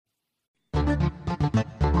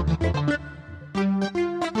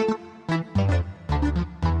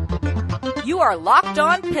are Locked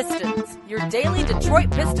On Pistons, your daily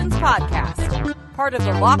Detroit Pistons podcast. Part of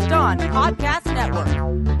the Locked On Podcast Network.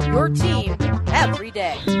 Your team every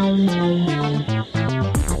day. Eddie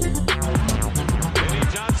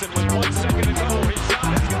Johnson with 1 second to go. His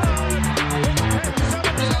shot is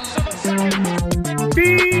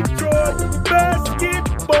good. Detroit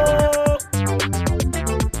basketball.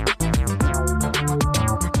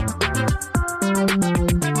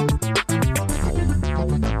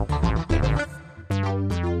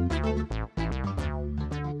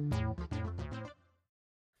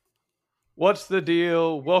 What's the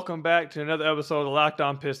deal? Welcome back to another episode of the Locked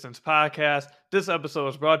On Pistons podcast. This episode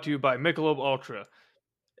is brought to you by Michelob Ultra.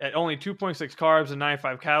 At only 2.6 carbs and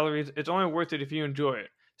 95 calories, it's only worth it if you enjoy it.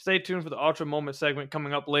 Stay tuned for the Ultra Moment segment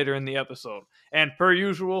coming up later in the episode. And per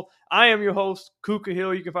usual, I am your host, Kuka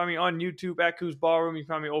Hill. You can find me on YouTube at Koo's Ballroom. You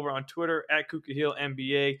can find me over on Twitter at Kuka Hill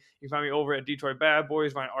NBA. You can find me over at Detroit Bad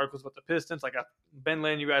Boys, find articles about the Pistons. Like I've been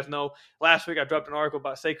letting you guys know, last week I dropped an article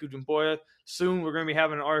about Sekou Doumbouya. Soon we're going to be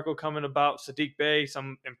having an article coming about Saddiq Bey,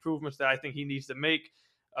 some improvements that I think he needs to make.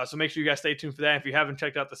 So make sure you guys stay tuned for that. If you haven't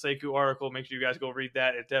checked out the Sekou article, make sure you guys go read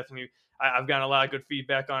that. It definitely, I've gotten a lot of good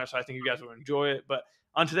feedback on it, so I think you guys will enjoy it. But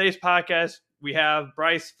on today's podcast, we have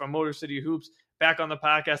Bryce from Motor City Hoops back on the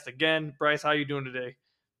podcast again. Bryce, how you doing today?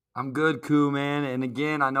 I'm good, Koo, man. And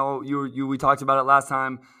again, I know we talked about it last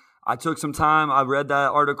time. I took some time. I read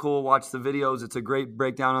that article, watched the videos. It's a great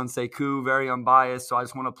breakdown on Sekou, very unbiased. So I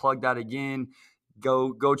just want to plug that again.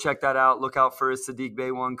 Go check that out. Look out for his Saddiq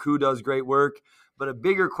Bey one. Koo does great work. But a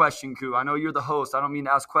bigger question, Koo. I know you're the host. I don't mean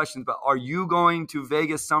to ask questions, but are you going to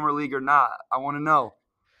Vegas Summer League or not? I want to know.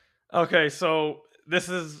 Okay, so this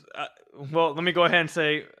is well, let me go ahead and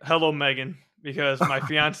say hello, Megan, because my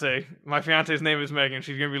fiance's name is Megan.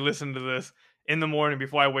 She's gonna be listening to this in the morning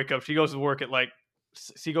before I wake up. She goes to work at like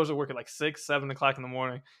 6, 7 o'clock in the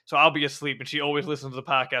morning, so I'll be asleep, and she always listens to the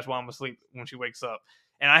podcast while I'm asleep when she wakes up.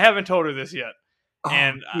 And I haven't told her this yet.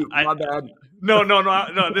 And my bad. No.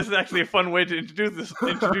 This is actually a fun way to introduce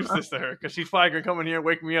this to her, because she's probably gonna come in here and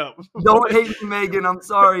wake me up. Don't hate me, Megan. I'm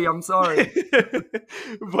sorry.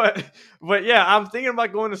 but yeah, I'm thinking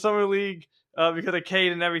about going to Summer League because of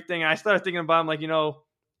Cade and everything. And I started thinking about, I'm like,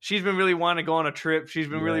 she's been really wanting to go on a trip. She's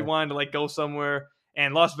been really wanting to like go somewhere,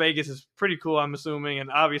 and Las Vegas is pretty cool, I'm assuming.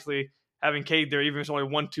 And obviously having Cade there, even if it's only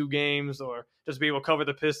 1-2 games, or just be able to cover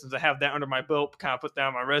the Pistons and have that under my belt, kind of put that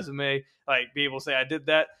on my resume, like be able to say I did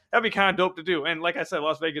that. That'd be kind of dope to do. And like I said,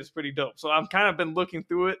 Las Vegas is pretty dope. So I'm kind of been looking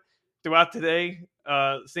through it throughout today,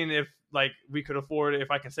 seeing if like we could afford it,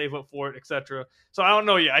 if I can save up for it, etc. So I don't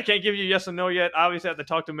know yet. I can't give you a yes or no yet. Obviously, I have to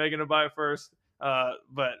talk to Megan about it first.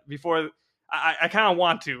 But before, I kind of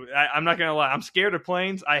want to. I'm not gonna lie. I'm scared of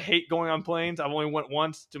planes. I hate going on planes. I've only went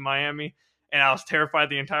once to Miami, and I was terrified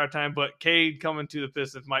the entire time. But Cade coming to the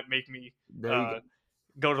Pistons might make me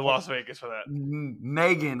go to Las Vegas for that.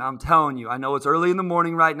 Megan, I'm telling you, I know it's early in the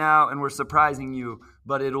morning right now, and we're surprising you,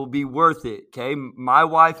 but it'll be worth it, okay? My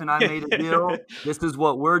wife and I made a deal. This is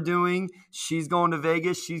what we're doing. She's going to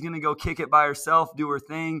Vegas. She's going to go kick it by herself, do her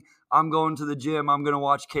thing. I'm going to the gym. I'm going to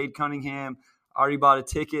watch Cade Cunningham. I already bought a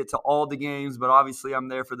ticket to all the games, but obviously I'm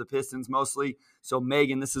there for the Pistons mostly. So,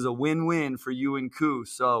 Megan, this is a win-win for you and Koo.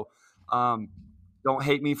 So, don't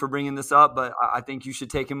hate me for bringing this up, but I think you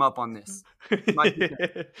should take him up on this.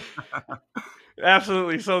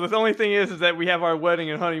 Absolutely. So the only thing is that we have our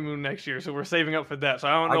wedding and honeymoon next year, so we're saving up for that. So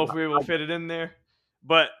I don't know if we're able to fit it in there,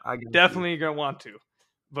 but definitely going to want to.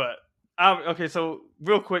 But okay, so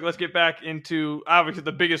real quick, let's get back into obviously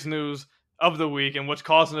the biggest news of the week and what's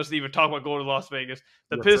causing us to even talk about going to Las Vegas.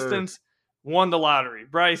 The Pistons won the lottery.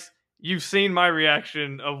 Bryce, you've seen my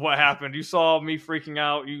reaction of what happened. You saw me freaking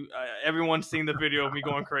out. Everyone's seen the video of me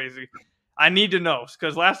going crazy. I need to know,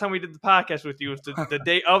 because last time we did the podcast with you was the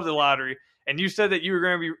day of the lottery, and you said that you were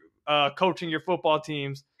going to be coaching your football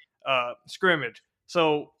team's scrimmage.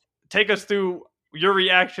 So take us through your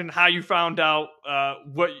reaction, how you found out,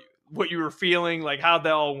 what you were feeling, like how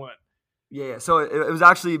that all went. Yeah. So it was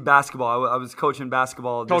actually basketball. I was coaching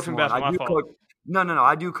basketball.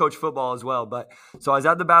 I do coach football as well. But so I was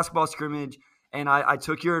at the basketball scrimmage, and I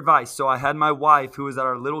took your advice. So I had my wife, who was at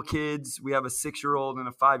our little kids. We have a 6-year-old and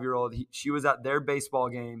a 5-year-old. She was at their baseball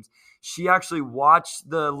games. She actually watched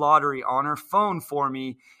the lottery on her phone for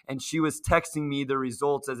me, and she was texting me the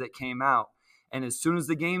results as it came out. And as soon as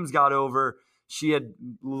the games got over, she had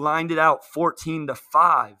lined it out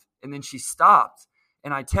 14-5, and then she stopped.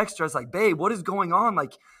 And I texted her. I was like, "Babe, what is going on?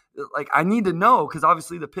 Like I need to know," because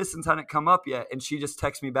obviously the Pistons hadn't come up yet. And she just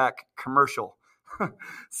texted me back, "Commercial."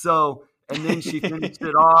 So, and then she finished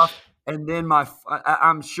it off. And then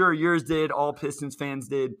I'm sure yours did. All Pistons fans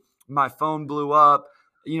did. My phone blew up.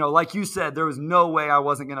 like you said, there was no way I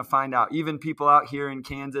wasn't going to find out. Even people out here in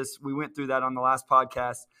Kansas, we went through that on the last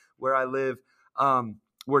podcast where I live,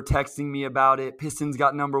 were texting me about it. Pistons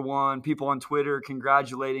got number 1. People on Twitter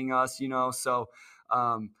congratulating us, So,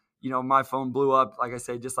 my phone blew up, like I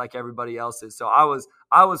said, just like everybody else's. So I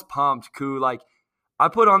was pumped, Koo. Like, I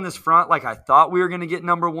put on this front like I thought we were going to get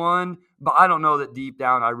number 1, but I don't know that deep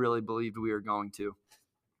down I really believed we were going to.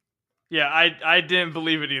 Yeah, I didn't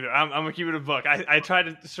believe it either. I'm going to keep it a buck. I tried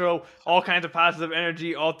to throw all kinds of positive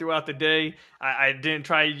energy all throughout the day. I didn't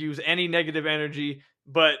try to use any negative energy,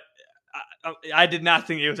 but I did not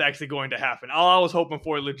think it was actually going to happen. All I was hoping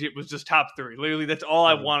for legit was just top 3. Literally, that's all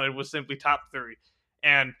I wanted was simply top 3.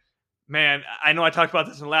 And, man, I know I talked about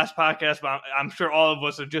this in the last podcast, but I'm sure all of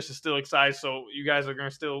us are just as still excited, so you guys are going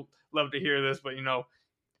to still love to hear this. But,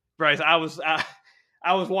 Bryce, I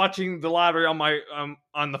was watching the lottery on my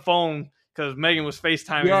on the phone because Megan was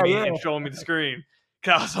FaceTiming me and showing me the screen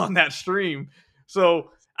because I was on that stream. So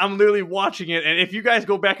I'm literally watching it. And if you guys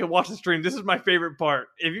go back and watch the stream, this is my favorite part.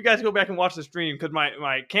 If you guys go back and watch the stream, because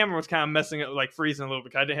my camera was kind of messing up, like freezing a little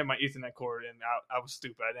bit because I didn't have my Ethernet cord and I was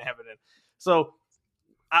stupid. I didn't have it in. So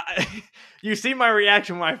you see my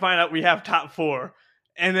reaction when I find out we have top 4.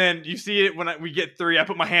 And then you see it when we get 3. I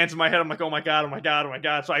put my hands in my head. I'm like, oh, my God, oh, my God, oh, my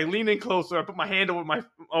God. So I lean in closer. I put my hand over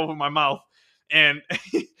my mouth. And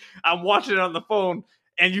I'm watching it on the phone.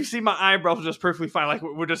 And you see my eyebrows just perfectly fine. Like,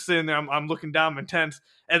 we're just sitting there. I'm looking down. I'm intense.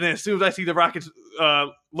 And then as soon as I see the Rockets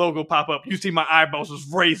logo pop up, you see my eyebrows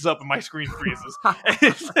just raise up and my screen freezes.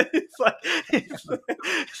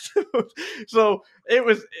 So it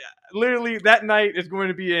was literally that night is going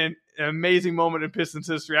to be an amazing moment in Pistons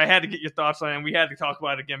history. I had to get your thoughts on it, and we had to talk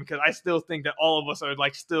about it again because I still think that all of us are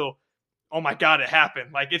like still, oh my God, it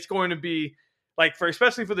happened. Like it's going to be like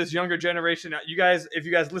especially for this younger generation. You guys, if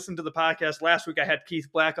you guys listened to the podcast last week, I had Keith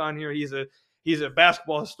Black on here. He's a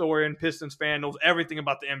basketball historian, Pistons fan, knows everything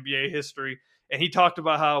about the NBA history, and he talked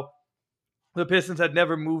about how the Pistons had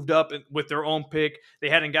never moved up with their own pick. They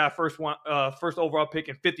hadn't got a first overall pick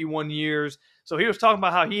in 51 years. So he was talking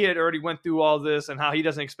about how he had already went through all this and how he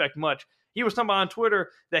doesn't expect much. He was talking about on Twitter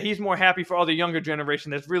that he's more happy for all the younger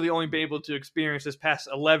generation that's really only been able to experience this past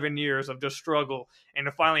 11 years of just struggle and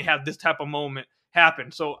to finally have this type of moment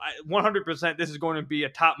happen. So 100% this is going to be a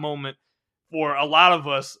top moment for a lot of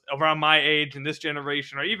us around my age and this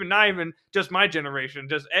generation, or even not even just my generation,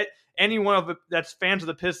 just anyone of that's fans of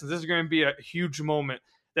the Pistons. This is going to be a huge moment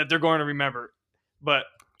that they're going to remember. But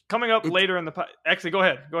coming up later in the actually, go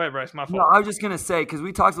ahead, Bryce. My fault. No, I was just going to say because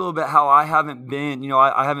we talked a little bit how I haven't been,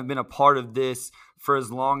 I haven't been a part of this for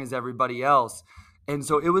as long as everybody else, and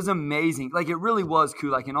so it was amazing. Like it really was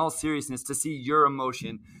cool. Like in all seriousness, to see your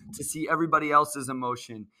emotion, to see everybody else's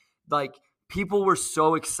emotion, like. People were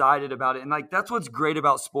so excited about it. And, like, that's what's great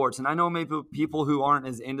about sports. And I know maybe people who aren't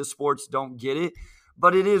as into sports don't get it,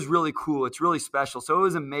 but it is really cool. It's really special. So it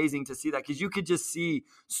was amazing to see that because you could just see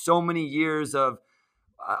so many years of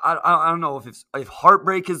I don't know if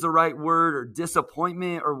heartbreak is the right word or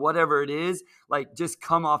disappointment or whatever it is, like just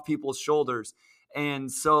come off people's shoulders.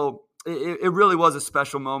 And so it really was a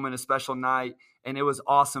special moment, a special night. And it was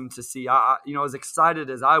awesome to see. As excited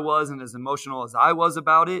as I was and as emotional as I was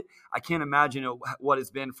about it, I can't imagine what it's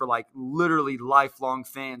been for like literally lifelong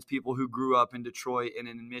fans, people who grew up in Detroit and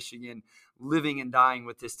in Michigan, living and dying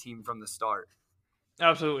with this team from the start.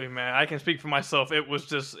 Absolutely, man. I can speak for myself. It was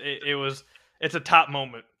just, it's a top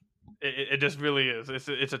moment. It just really is.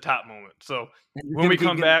 It's a top moment. So when we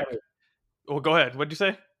come back, well, go ahead. What'd you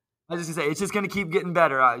say? I was just going to say, it's just going to keep getting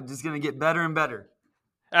better. It's just going to get better and better.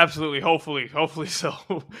 Absolutely. Hopefully so.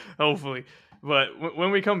 Hopefully. But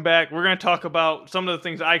when we come back, we're going to talk about some of the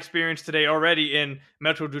things I experienced today already in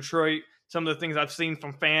Metro Detroit, some of the things I've seen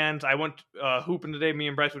from fans. I went hooping today. Me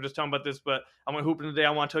and Bryce were just talking about this, but I went hooping today.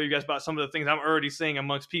 I want to tell you guys about some of the things I'm already seeing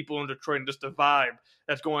amongst people in Detroit and just the vibe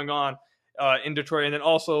that's going on in Detroit. And then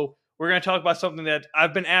also, we're going to talk about something that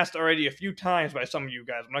I've been asked already a few times by some of you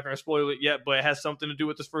guys. I'm not going to spoil it yet, but it has something to do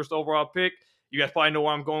with this first overall pick. You guys probably know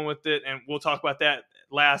where I'm going with it, and we'll talk about that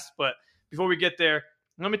last. But before we get there,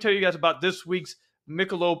 let me tell you guys about this week's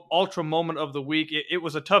Michelob Ultra Moment of the Week. It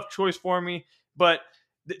was a tough choice for me, but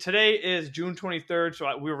today is June 23rd,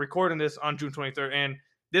 so we were recording this on June 23rd, and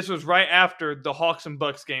this was right after the Hawks and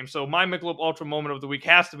Bucks game. So my Michelob Ultra Moment of the Week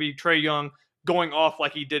has to be Trae Young going off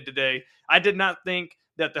like he did today. I did not think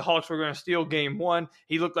that the Hawks were going to steal game one.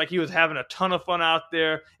 He looked like he was having a ton of fun out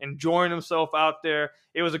there, enjoying himself out there.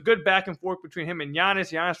 It was a good back and forth between him and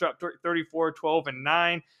Giannis. Giannis dropped 34, 12, and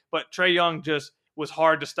 9, but Trae Young just was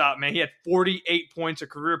hard to stop, man. He had 48 points, a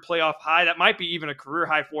career playoff high. That might be even a career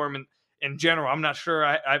high for him in general. I'm not sure.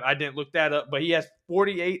 I didn't look that up, but he has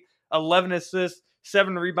 48 11 assists,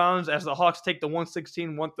 7 rebounds as the Hawks take the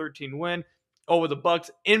 116-113 win over the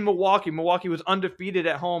Bucks in Milwaukee. Milwaukee was undefeated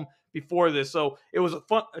at home before this, so it was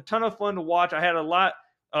a ton of fun to watch. I had a lot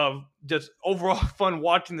of just overall fun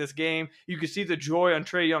watching this game. You could see the joy on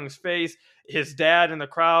Trae Young's face, his dad in the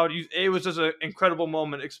crowd. It was just an incredible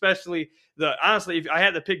moment, especially honestly, if I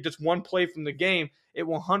had to pick just one play from the game, it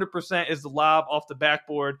 100% is the lob off the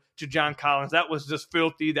backboard to John Collins. That was just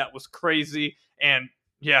filthy. That was crazy. And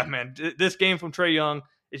yeah, man, this game from Trae Young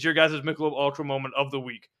is your guys' Michelob Ultra moment of the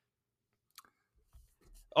week.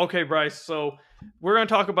 Okay, Bryce, so we're going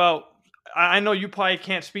to talk about, I know you probably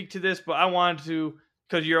can't speak to this, but I wanted to,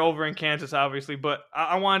 because you're over in Kansas, obviously, but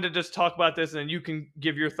I wanted to just talk about this, and you can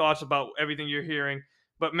give your thoughts about everything you're hearing.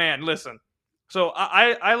 But man, listen. So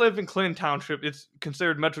I live in Clinton Township. It's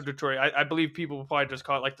considered Metro Detroit. I believe people will probably just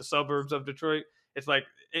call it like the suburbs of Detroit. It's like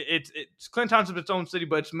it's Clinton Township, its own city,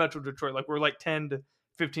 but it's Metro Detroit. Like we're like 10 to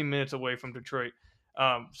 15 minutes away from Detroit.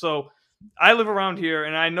 So I live around here,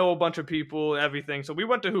 and I know a bunch of people, everything. So we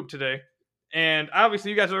went to Hoop today. And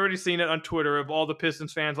obviously, you guys have already seen it on Twitter of all the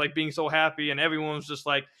Pistons fans like being so happy, and everyone was just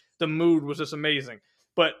like, the mood was just amazing.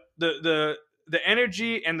 But the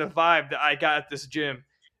energy and the vibe that I got at this gym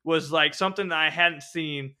was like something that I hadn't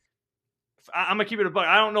seen. I'm gonna keep it a buck.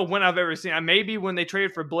 I don't know when I've ever seen it. Maybe when they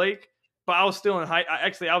traded for Blake, but I was still in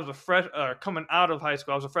I was coming out of high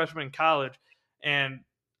school. I was a freshman in college, and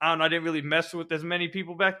I don't know. I didn't really mess with as many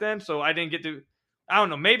people back then, so I didn't get to. I don't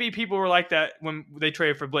know. Maybe people were like that when they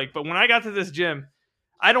traded for Blake. But when I got to this gym,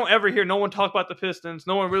 I don't ever hear no one talk about the Pistons.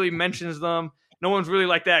 No one really mentions them. No one's really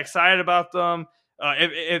like that excited about them.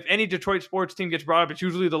 If any Detroit sports team gets brought up, it's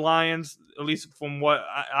usually the Lions, at least from what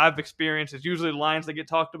I've experienced. It's usually the Lions that get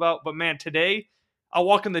talked about. But, man, today I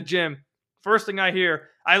walk in the gym. First thing I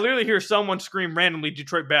literally hear someone scream randomly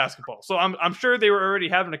Detroit basketball. So I'm sure they were already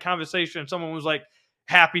having a conversation. Someone was like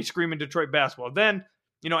happy screaming Detroit basketball. Then,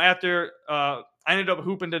 after I ended up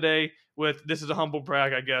hooping today with, this is a humble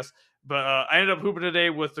brag, I guess, but I ended up hooping today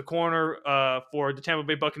with the corner for the Tampa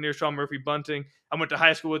Bay Buccaneers, Sean Murphy Bunting. I went to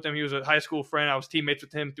high school with him. He was a high school friend. I was teammates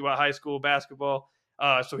with him throughout high school basketball.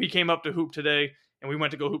 So he came up to hoop today, and we went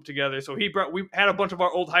to go hoop together. So we had a bunch of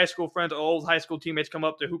our old high school friends, our old high school teammates come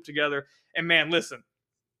up to hoop together. And man, listen,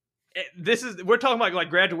 we're talking about like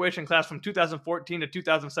graduation class from 2014 to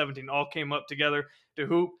 2017 all came up together to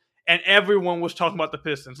hoop. And everyone was talking about the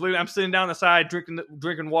Pistons. Literally, I'm sitting down the side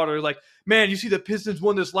drinking water. Like, man, you see the Pistons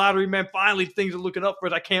won this lottery, man. Finally, things are looking up for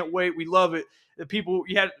us. I can't wait. We love it.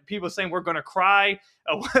 You had people saying we're going to cry.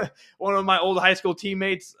 One of my old high school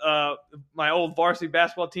teammates, my old varsity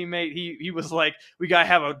basketball teammate, he was like, we got to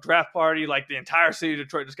have a draft party. Like, the entire city of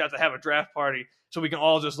Detroit just got to have a draft party so we can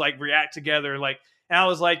all just, like, react together. Like, and I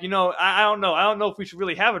was like, I don't know. I don't know if we should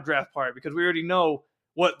really have a draft party because we already know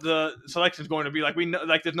what the selection is going to be. Like, we know,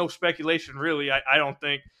 like, there's no speculation really. I don't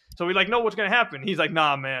think so. We like know what's going to happen. He's like,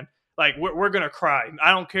 nah, man, like we're going to cry.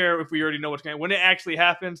 I don't care if we already know what's going to happen. When it actually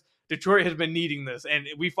happens, Detroit has been needing this, and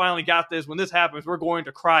we finally got this. When this happens, we're going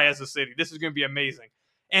to cry as a city. This is going to be amazing.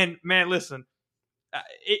 And man, listen,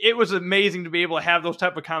 it was amazing to be able to have those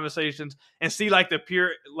type of conversations and see like the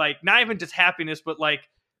pure, like not even just happiness, but like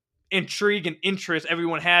intrigue and interest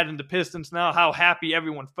everyone had in the Pistons now, how happy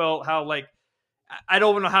everyone felt, how like, I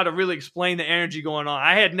don't even know how to really explain the energy going on.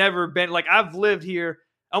 I had never been, like, I've lived here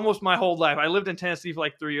almost my whole life. I lived in Tennessee for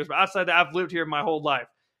like 3 years, but outside that, I've lived here my whole life.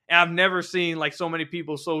 And I've never seen like so many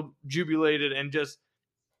people so jubilated and just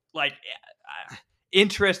like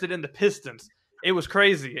interested in the Pistons. It was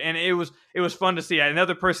crazy. And it was fun to see.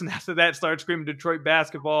 Another person after that started screaming Detroit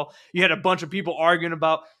basketball. You had a bunch of people arguing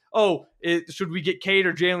about, should we get Cade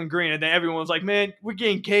or Jalen Green? And then everyone was like, man, we're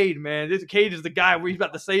getting Cade, man. Cade is the guy where he's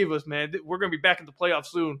about to save us, man. We're going to be back in the playoffs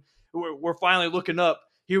soon. We're finally looking up.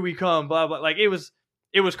 Here we come, blah, blah. Like, it was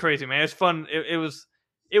crazy, man. It's fun. It was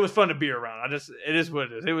fun to be around. It is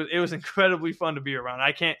what it is. It was incredibly fun to be around.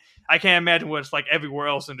 I can't imagine what it's like everywhere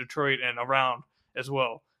else in Detroit and around as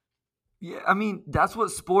well. Yeah, I mean, that's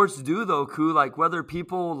what sports do, though, Koo. Like, whether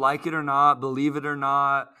people like it or not, believe it or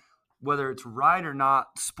not, whether it's right or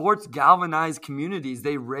not, sports galvanize communities.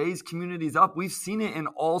 They raise communities up. We've seen it in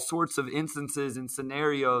all sorts of instances and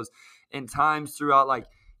scenarios and times throughout, like,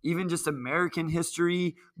 even just American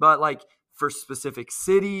history, but, like, for specific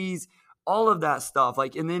cities, all of that stuff.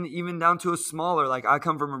 Like, and then even down to a smaller, like, I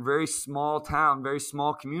come from a very small town, very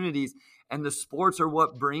small communities, and the sports are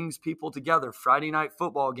what brings people together. Friday night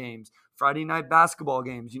football games, Friday night basketball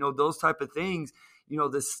games, those type of things.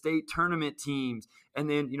 the state tournament teams. And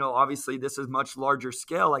then, obviously this is much larger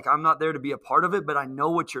scale. Like, I'm not there to be a part of it, but I know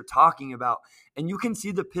what you're talking about. And you can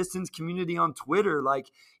see the Pistons community on Twitter. Like,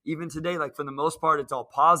 even today, like, for the most part, it's all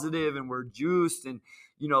positive and we're juiced and,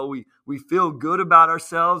 we feel good about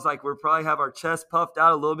ourselves. Like, we're probably have our chest puffed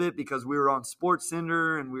out a little bit because we were on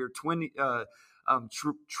SportsCenter and we were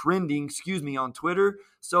trending on Twitter.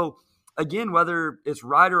 So, again, whether it's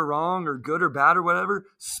right or wrong or good or bad or whatever,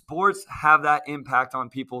 sports have that impact on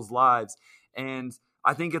people's lives. And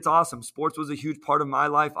I think it's awesome. Sports was a huge part of my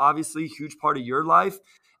life, obviously, huge part of your life.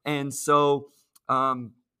 And so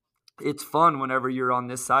it's fun whenever you're on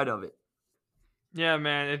this side of it. Yeah,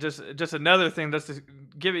 man. It just another thing. Just to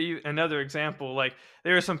give you another example, like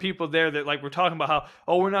there are some people there that like we're talking about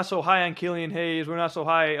how, we're not so high on Killian Hayes. We're not so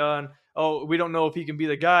high on, we don't know if he can be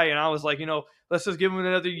the guy. And I was like, let's just give him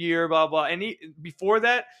another year, blah, blah. And before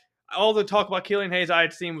that, all the talk about Killian Hayes I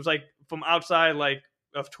had seen was like from outside, like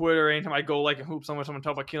of Twitter. Anytime I go like and hoop somewhere, someone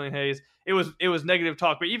talk about Killian Hayes, it was negative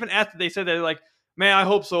talk. But even after they said that, they're like, man, I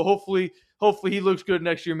hope so. Hopefully he looks good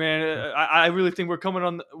next year, man. I really think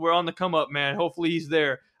we're on the come up, man. Hopefully he's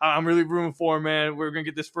there. I'm really rooting for him, man. We're gonna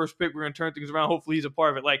get this first pick. We're gonna turn things around. Hopefully he's a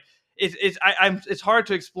part of it. Like it's hard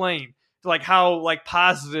to explain like how like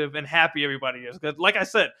positive and happy everybody is. Because like I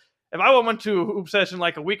said, if I went to a hoop session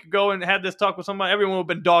like a week ago and had this talk with somebody, everyone would have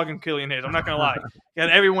been dogging Killian Hayes. I'm not gonna lie, and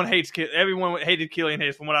everyone hated Killian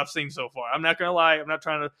Hayes from what I've seen so far. I'm not gonna lie. I'm not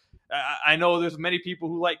trying to. I know there's many people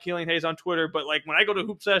who like Killian Hayes on Twitter, but like when I go to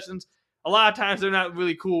hoop sessions, a lot of times they're not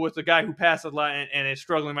really cool with the guy who passes a lot and is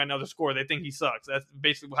struggling by another score. They think he sucks. That's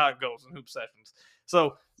basically how it goes in hoop sessions.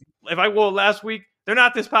 So if I go last week, they're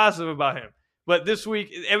not this positive about him. But this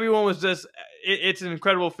week, everyone was just it's an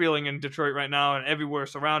incredible feeling in Detroit right now and everywhere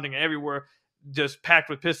surrounding and everywhere just packed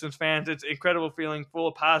with Pistons fans. It's an incredible feeling, full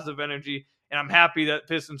of positive energy. And I'm happy that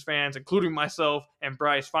Pistons fans, including myself and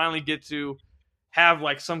Bryce, finally get to have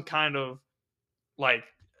like some kind of like,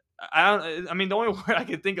 I mean, the only word I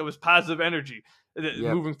can think of is positive energy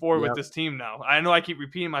moving forward with this team now. I know I keep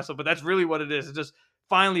repeating myself, but that's really what it is. It's just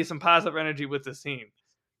finally some positive energy with this team.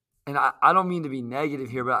 And I don't mean to be negative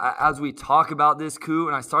here, but as we talk about this, Koo,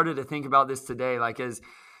 and I started to think about this today, like as,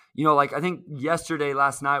 like I think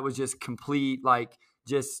last night was just complete, like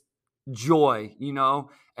just joy,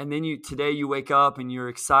 and then today you wake up and you're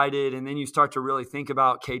excited and then you start to really think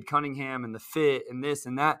about Cade Cunningham and the fit and this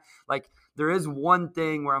and that. Like there is one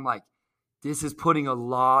thing where I'm like, this is putting a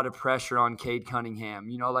lot of pressure on Cade Cunningham,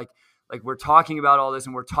 like we're talking about all this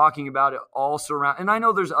and we're talking about it all surround. And I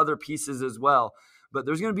know there's other pieces as well, but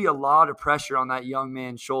there's going to be a lot of pressure on that young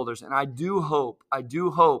man's shoulders. And I do hope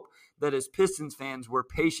that as Pistons fans, we're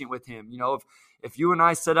patient with him. If you and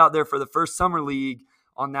I sit out there for the first summer league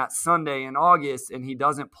on that Sunday in August and he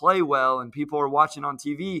doesn't play well and people are watching on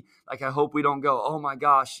TV, like I hope we don't go, oh my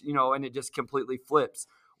gosh, and it just completely flips.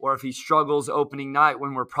 Or if he struggles opening night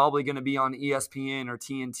when we're probably going to be on ESPN or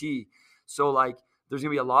TNT. So like there's going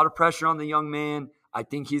to be a lot of pressure on the young man. I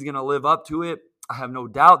think he's going to live up to it. I have no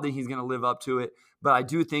doubt that he's going to live up to it. But I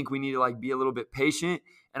do think we need to like be a little bit patient,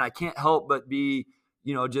 and I can't help but be,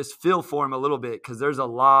 just feel for him a little bit because there's a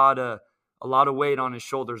lot of weight on his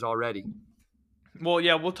shoulders already. Well,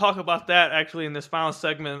 yeah, we'll talk about that actually in this final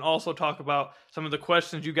segment, and also talk about some of the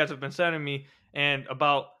questions you guys have been sending me and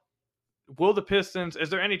about is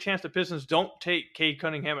there any chance the Pistons don't take Cade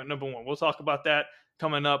Cunningham at number 1? We'll talk about that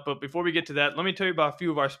coming up. But before we get to that, let me tell you about a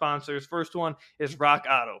few of our sponsors. First one is Rock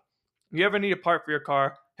Auto. If you ever need a part for your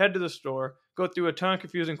car, head to the store, go through a ton of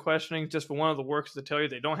confusing questioning just for one of the workers to tell you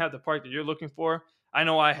they don't have the part that you're looking for. I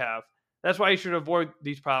know I have. That's why you should avoid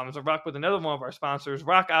these problems and rock with another one of our sponsors,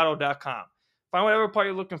 rockauto.com. Find whatever part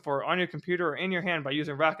you're looking for on your computer or in your hand by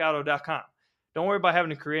using rockauto.com. Don't worry about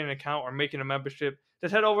having to create an account or making a membership.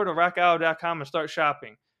 Just head over to rockauto.com and start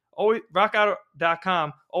shopping.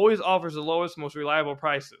 Rockauto.com always offers the lowest, most reliable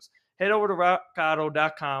prices. Head over to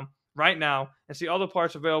rockauto.com right now and see all the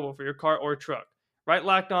parts available for your car or truck. Right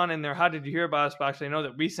locked on in their How Did You Hear About Us box, they know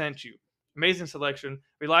that we sent you. Amazing selection,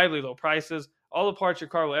 reliably low prices, all the parts your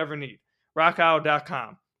car will ever need.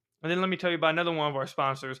 rockauto.com. And then let me tell you about another one of our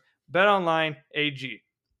sponsors, BetOnline AG.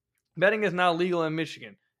 Betting is now legal in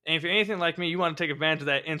Michigan, and if you're anything like me, you want to take advantage of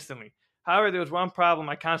that instantly. However, there was one problem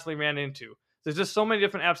I constantly ran into. There's just so many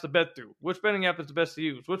different apps to bet through. Which betting app is the best to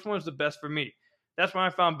use? Which one is the best for me? That's when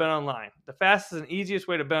I found BetOnline, the fastest and easiest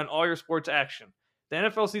way to bet on all your sports action. The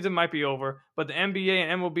NFL season might be over, but the NBA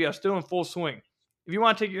and MLB are still in full swing. If you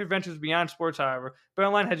want to take your adventures beyond sports, however,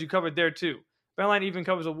 BetOnline has you covered there too. BetOnline even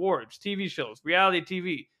covers awards, TV shows, reality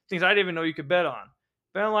TV, things I didn't even know you could bet on.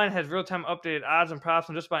 BetOnline has real-time updated odds and props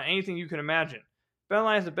on just about anything you can imagine.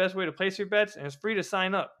 BetOnline is the best way to place your bets, and it's free to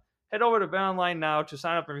sign up. Head over to BetOnline now to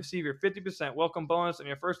sign up and receive your 50% welcome bonus on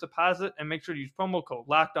your first deposit, and make sure to use promo code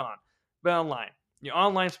LOCKEDON. BetOnline, your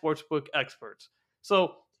online sportsbook experts.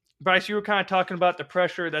 So, Bryce, you were kind of talking about the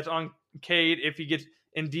pressure that's on Cade if he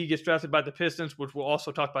gets drafted by the Pistons, which we'll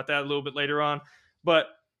also talk about that a little bit later on. But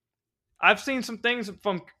I've seen some things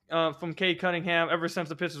from Cade Cunningham ever since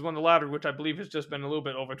the Pistons won the lottery, which I believe has just been a little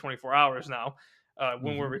bit over 24 hours now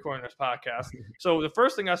when we're recording this podcast. So the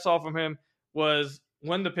first thing I saw from him was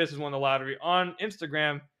when the Pistons won the lottery on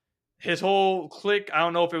Instagram. His whole clique, I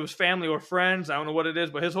don't know if it was family or friends, I don't know what it is,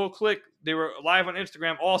 but his whole clique, they were live on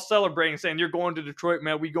Instagram all celebrating, saying, "You're going to Detroit,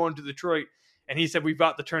 man. We going to Detroit." And he said, "We've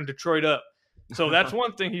got to turn Detroit up." So that's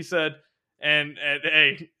one thing he said. And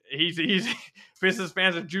hey, he's Pistons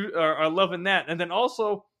fans are loving that. And then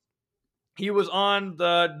also, he was on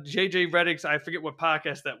the JJ Redick's, I forget what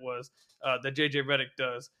podcast that was, that JJ Redick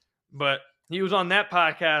does, but he was on that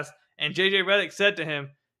podcast, and JJ Redick said to him,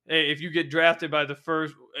 "Hey, if you get drafted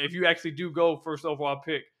if you actually do go first overall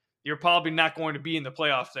pick, you're probably not going to be in the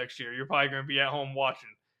playoffs next year. You're probably going to be at home watching."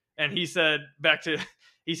 And he said back to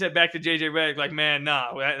JJ Redick, like, "Man,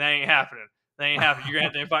 nah, that ain't happening. That ain't happening. You're going to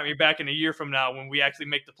have to invite me back in a year from now when we actually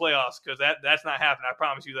make the playoffs, because that's not happening. I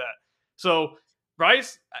promise you that." So,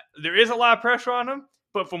 Bryce, there is a lot of pressure on him,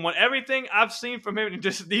 but from everything I've seen from him in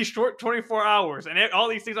just these short 24 hours and all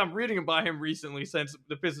these things I'm reading about him recently since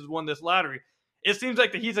the Pistons won this lottery, it seems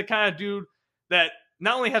like that he's the kind of dude that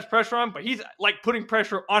not only has pressure on, but he's like putting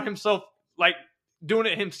pressure on himself, like doing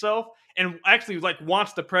it himself, and actually like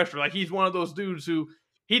wants the pressure. Like he's one of those dudes who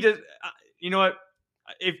he does. You know what?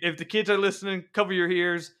 If the kids are listening, cover your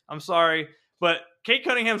ears. I'm sorry, but Cade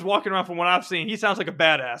Cunningham's walking around, from what I've seen, he sounds like a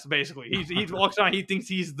badass. Basically, he walks around, he thinks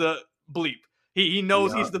he's the bleep. He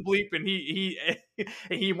knows he's the bleep, and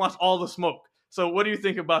he wants all the smoke. So, what do you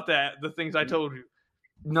think about that? The things I told you.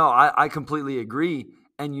 No, I completely agree.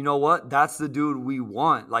 And you know what? That's the dude we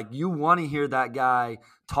want. Like, you want to hear that guy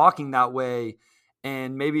talking that way.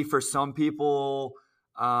 And maybe for some people,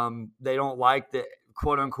 they don't like the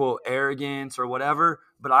quote-unquote arrogance or whatever.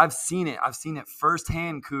 But I've seen it. I've seen it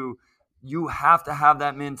firsthand, Koo. You have to have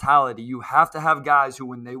that mentality. You have to have guys who,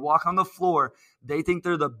 when they walk on the floor, they think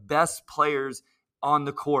they're the best players on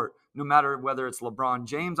the court. No matter whether it's LeBron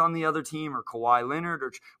James on the other team or Kawhi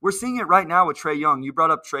Leonard. We're seeing it right now with Trae Young. You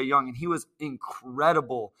brought up Trae Young, and he was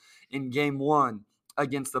incredible in Game 1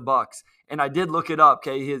 against the Bucks. And I did look it up,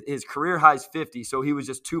 okay? His career high is 50, so he was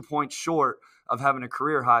just 2 points short of having a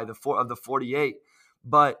career high of the 48.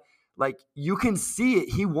 But, like, you can see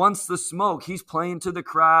it. He wants the smoke. He's playing to the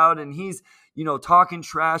crowd, and he's, talking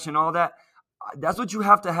trash and all that. That's what you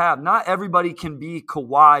have to have. Not everybody can be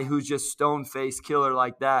Kawhi, who's just stone-faced killer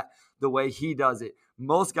like that, the way he does it.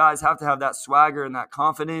 Most guys have to have that swagger and that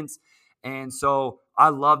confidence. And so I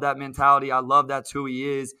love that mentality. I love that's who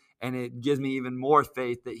he is. And it gives me even more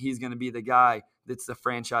faith that he's going to be the guy that's the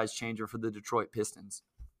franchise changer for the Detroit Pistons.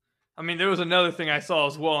 I mean, there was another thing I saw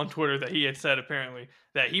as well on Twitter that he had said, apparently,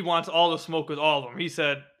 that he wants all the smoke with all of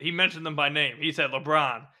them. He mentioned them by name. He said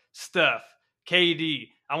LeBron, Steph, KD.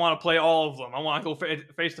 I want to play all of them. I want to go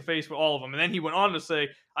face-to-face with all of them. And then he went on to say,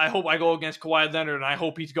 I hope I go against Kawhi Leonard, and I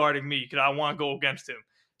hope he's guarding me because I want to go against him.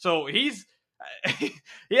 So he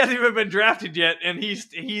hasn't even been drafted yet, and he's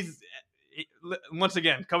once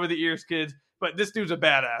again, cover the ears, kids. But this dude's a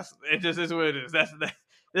badass. It just is what it is.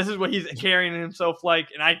 This is what he's carrying himself like.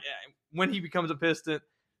 And when he becomes a Piston,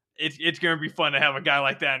 it's going to be fun to have a guy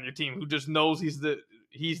like that on your team who just knows he's the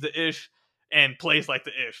ish and plays like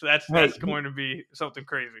the ish. That's going to be something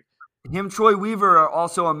crazy. Him, Troy Weaver are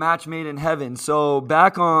also a match made in heaven. So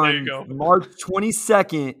back on March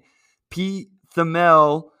 22nd, Pete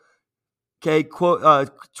Thamel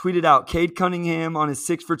tweeted out, Cade Cunningham on his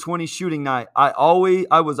 6 for 20 shooting night. I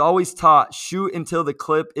was always taught, shoot until the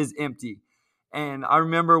clip is empty. And I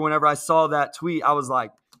remember whenever I saw that tweet, I was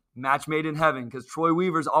like, match made in heaven, because Troy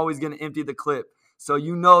Weaver's always going to empty the clip. So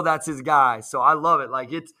that's his guy. So I love it. Like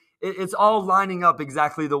it's all lining up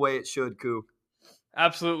exactly the way it should, Koo.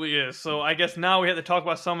 Absolutely is. So I guess now we have to talk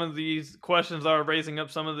about some of these questions that are raising up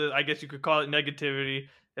some of the, I guess you could call it negativity.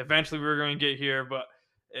 Eventually we're going to get here, but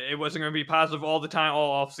it wasn't going to be positive all the time,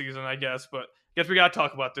 all off season, I guess. But I guess we got to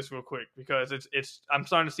talk about this real quick because I'm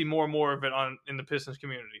starting to see more and more of it in the Pistons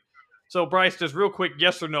community. So Bryce, just real quick,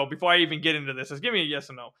 yes or no, before I even get into this, just give me a yes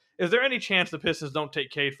or no. Is there any chance the Pistons don't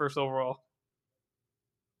take Cade first overall?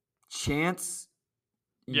 Chance?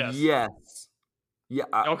 Yes. Yeah.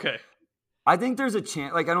 Okay. I think there's a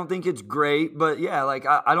chance. Like, I don't think it's great, but yeah, like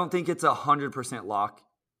I don't think it's 100% lock.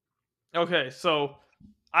 Okay, so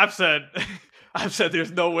I've said I've said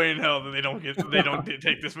there's no way in hell that they don't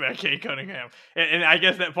take this man Cade Cunningham, and I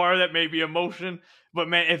guess that part of that may be emotion. But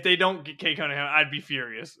man, if they don't get Cade Cunningham, I'd be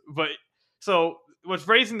furious. But so what's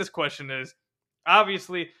raising this question is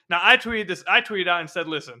obviously now I tweeted out and said,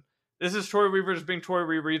 listen, this is Troy Weaver just being Troy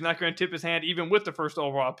Weaver. He's not going to tip his hand even with the first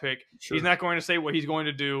overall pick. Sure. He's not going to say what he's going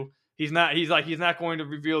to do. He's not going to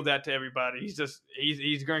reveal that to everybody.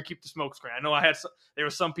 He's going to keep the smoke screen. I know there were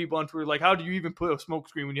some people on Twitter like, how do you even put a smoke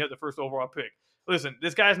screen when you have the first overall pick? Listen,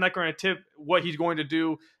 this guy's not going to tip what he's going to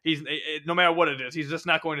do. No matter what it is, he's just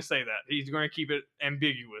not going to say that. He's going to keep it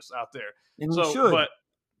ambiguous out there. And he should. But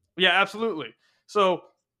yeah, absolutely. So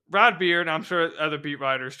Rod Beard, I'm sure other beat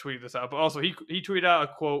writers tweeted this out, but also he tweeted out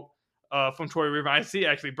a quote from Troy Weaver. I see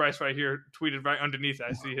actually Bryce right here tweeted right underneath it.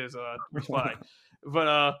 I see his reply.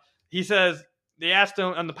 But he says they asked him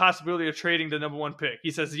on the possibility of trading the number 1 pick. He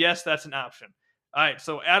says, yes, that's an option. All right,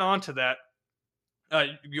 so add on to that.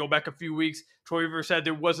 You go back a few weeks, Troy Weaver said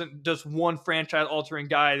there wasn't just one franchise-altering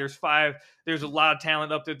guy. There's 5. There's a lot of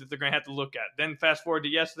talent up there that they're going to have to look at. Then fast forward to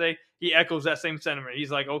yesterday, he echoes that same sentiment.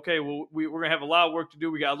 He's like, okay, well, we're going to have a lot of work to do.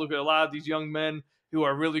 We got to look at a lot of these young men who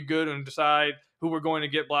are really good and decide who we're going to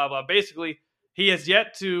get, blah, blah. Basically, he has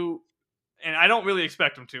yet to, and I don't really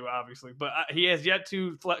expect him to, obviously, but he has yet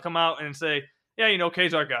to come out and say, yeah,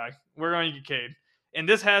 Cade's our guy. We're going to get Cade. And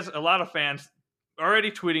this has a lot of fans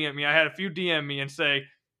already tweeting at me. I had a few DM me and say,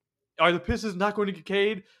 are the Pistons not going to get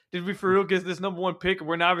Cade? Did we for real get this number 1 pick?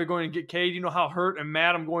 We're not even going to get Cade. You know how hurt and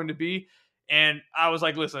mad I'm going to be? And I was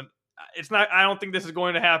like, listen, I don't think this is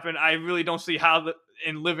going to happen. I really don't see how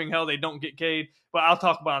in living hell they don't get Cade, but I'll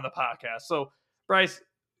talk about it on the podcast. So Bryce,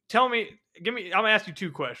 I'm going to ask you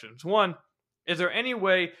 2 questions. One, is there any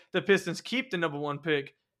way the Pistons keep the number 1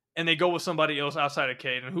 pick and they go with somebody else outside of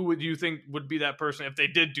Cade? And who would you think would be that person if they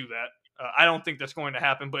did do that? I don't think that's going to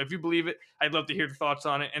happen, but if you believe it, I'd love to hear your thoughts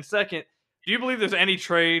on it. And second, do you believe there's any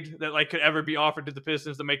trade that could ever be offered to the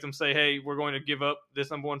Pistons to make them say, hey, we're going to give up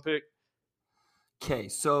this number 1 pick? Okay,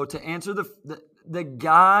 so to answer the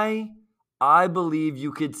guy I believe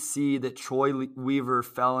you could see that Troy Weaver would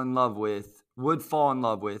fall in love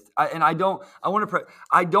with. I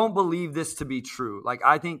don't believe this to be true.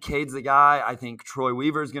 I think Cade's the guy. I think Troy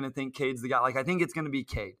Weaver's going to think Cade's the guy. I think it's going to be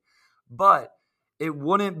Cade. But it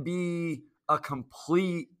wouldn't be a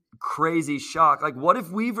complete crazy shock. What if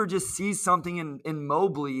Weaver just sees something in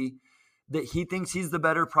Mobley that he thinks he's the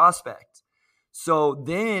better prospect? So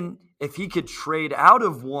then if he could trade out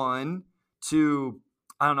of 1 to,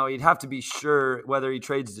 I don't know, he'd have to be sure whether he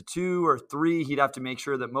trades to 2 or 3. He'd have to make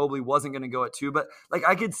sure that Mobley wasn't going to go at 2. But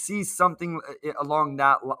I could see something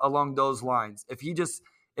along those lines. If he just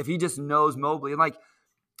knows Mobley. And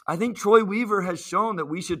I think Troy Weaver has shown that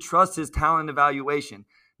we should trust his talent evaluation.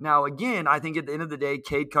 Now, again, I think at the end of the day,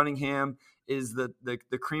 Cade Cunningham is the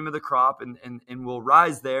cream of the crop and will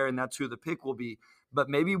rise there, and that's who the pick will be. But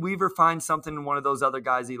maybe Weaver finds something in one of those other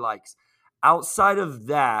guys he likes. Outside of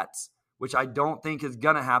that, which I don't think is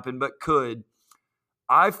going to happen but could,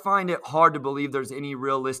 I find it hard to believe there's any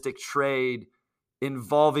realistic trade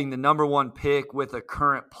involving the number 1 pick with a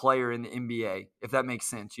current player in the NBA, if that makes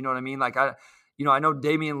sense. You know what I mean? I know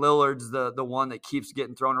Damian Lillard's the one that keeps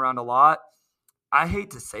getting thrown around a lot. I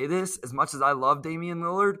hate to say this, as much as I love Damian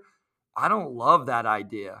Lillard, I don't love that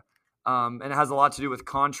idea. And it has a lot to do with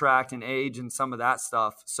contract and age and some of that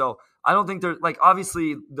stuff. So I don't think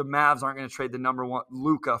obviously the Mavs aren't going to trade the number 1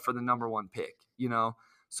 Luka for the number 1 pick,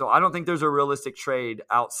 So I don't think there's a realistic trade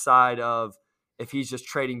outside of if he's just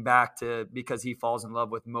trading back because he falls in love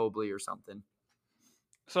with Mobley or something.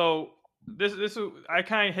 So this I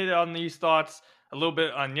kind of hit on these thoughts a little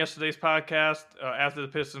bit on yesterday's podcast after the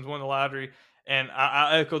Pistons won the lottery, and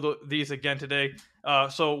I echo these again today.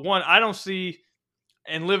 So one, I don't see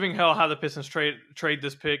in living hell how the Pistons trade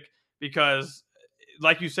this pick because,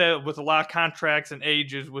 like you said, with a lot of contracts and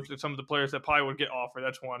ages with some of the players that probably would get offered.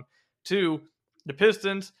 That's one. Two, the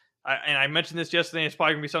Pistons, and I mentioned this yesterday, and it's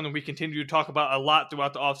probably going to be something we continue to talk about a lot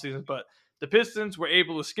throughout the offseason, but the Pistons were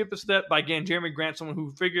able to skip a step by getting Jeremy Grant, someone who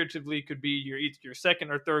figuratively could be your second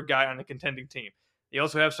or third guy on the contending team. They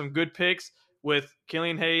also have some good picks with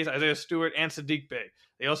Killian Hayes, Isaiah Stewart, and Sadiq Bey.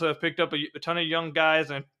 They also have picked up a ton of young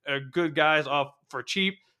guys and good guys off for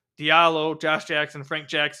cheap. Diallo, Josh Jackson, Frank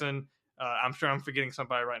Jackson. I'm sure I'm forgetting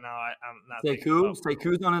somebody right now. I'm not.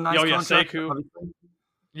 Seku's on a nice contract. Sekou.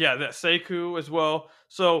 Yeah, that Sekou as well.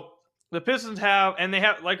 So the Pistons have, and they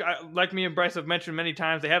have, like me and Bryce have mentioned many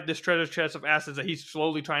times, they have this treasure chest of assets that he's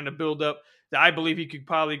slowly trying to build up. That I believe he could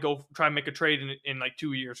probably go try and make a trade in like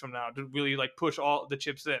 2 years from now to really push all the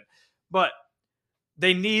chips in. But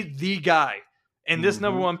they need the guy, and this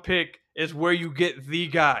number one pick is where you get the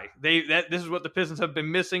guy. This is what the Pistons have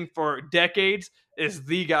been missing for decades, is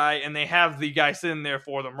the guy, and they have the guy sitting there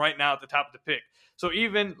for them right now at the top of the pick. So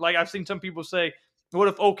even, like, I've seen some people say, what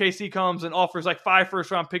if OKC comes and offers like 5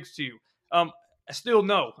 first-round picks to you? Still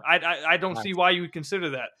no. I don't see why you would consider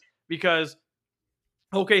that, because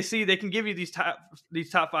OKC, they can give you these top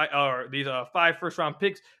 5 or these 5 first-round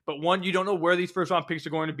picks, but one, you don't know where these first-round picks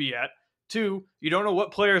are going to be at. 2, you don't know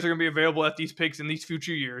what players are going to be available at these picks in these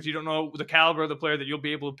future years. You don't know the caliber of the player that you'll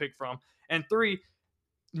be able to pick from. And 3,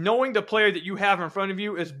 knowing the player that you have in front of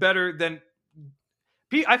you is better than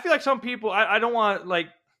 – I feel like some people – I don't want – like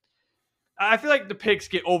 – I feel like the picks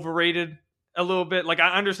get overrated a little bit. Like,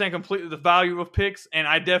 I understand completely the value of picks, and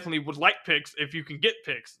I definitely would like picks if you can get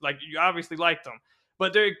picks. Like, you obviously like them.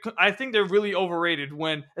 But I think they're really overrated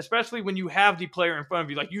especially when you have the player in front of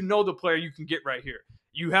you. Like, you know the player you can get right here.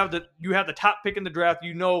 You have the top pick in the draft.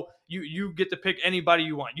 You know you get to pick anybody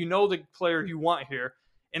you want. You know the player you want here.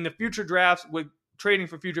 In the future drafts, with trading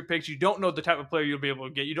for future picks, you don't know the type of player you'll be able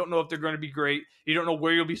to get. You don't know if they're going to be great. You don't know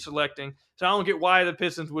where you'll be selecting. So I don't get why the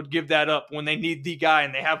Pistons would give that up when they need the guy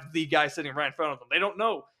and they have the guy sitting right in front of them. They don't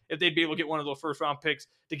know if they'd be able to get one of those first-round picks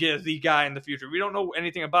to get the guy in the future. We don't know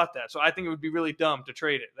anything about that. So I think it would be really dumb to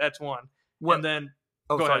trade it. That's one. And then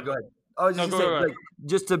go ahead. I was just saying, like,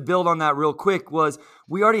 just to build on that real quick, was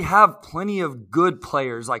we already have plenty of good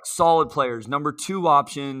players, like solid players, number 2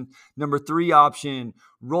 option, number 3 option,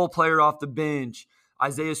 role player off the bench,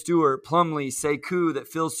 Isaiah Stewart, Plumlee, Sekou, that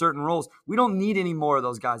fills certain roles. We don't need any more of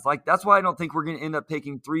those guys. Like, that's why I don't think we're going to end up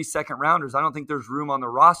taking 3 second-rounders. I don't think there's room on the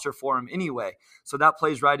roster for them anyway. So that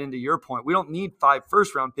plays right into your point. We don't need 5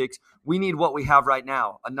 first-round picks. We need what we have right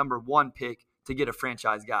now, a number 1 pick to get a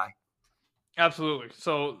franchise guy. Absolutely.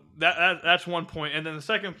 So that's one point, and then the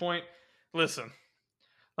second point. Listen,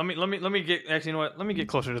 let me get actually. You know what? Let me get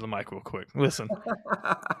closer to the mic real quick. Listen,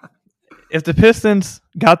 if the Pistons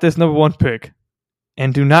got this number 1 pick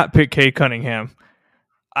and do not pick Cade Cunningham,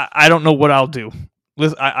 I don't know what I'll do.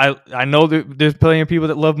 Listen, I know that there's plenty of people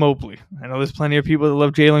that love Mobley. I know there's plenty of people that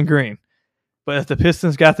love Jalen Green. But if the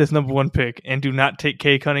Pistons got this number 1 pick and do not take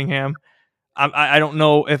Cade Cunningham, I don't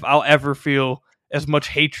know if I'll ever feel as much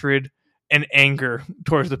hatred and anger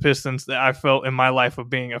towards the Pistons that I felt in my life of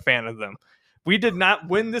being a fan of them. We did not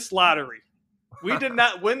win this lottery. We did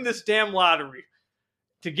not win this damn lottery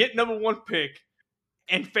to get number 1 pick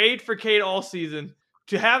and fade for Cade all season,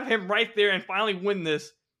 to have him right there and finally win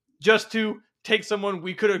this just to take someone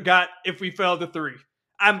we could have got if we fell to 3.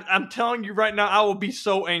 I'm telling you right now, I will be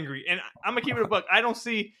so angry. And I'm going to keep it a buck. I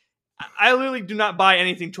literally do not buy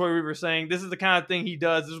anything Troy Weaver is saying. This is the kind of thing he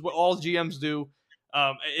does. This is what all GMs do.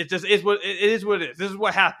 It just is what it is. What it is. This is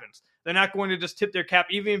what happens. They're not going to just tip their cap,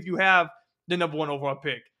 even if you have the number 1 overall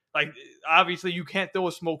pick. Like, obviously, you can't throw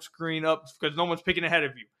a smoke screen up because no one's picking ahead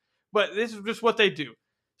of you. But this is just what they do.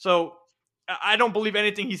 So I don't believe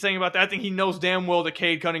anything he's saying about that. I think he knows damn well that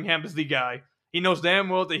Cade Cunningham is the guy. He knows damn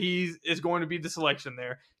well that he is going to be the selection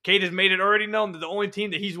there. Cade has made it already known that the only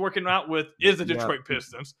team that he's working out with is the Detroit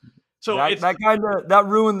Pistons. So that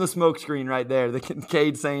ruined the smoke screen right there. The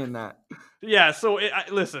Cade saying that. Yeah. So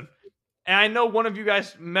listen, and I know one of you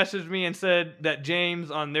guys messaged me and said that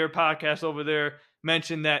James on their podcast over there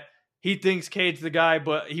mentioned that he thinks Cade's the guy,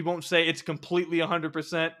 but he won't say it's completely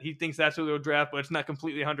 100%. He thinks that's who they'll draft, but it's not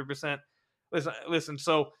completely 100%. Listen.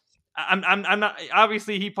 So I'm not.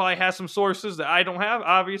 Obviously, he probably has some sources that I don't have,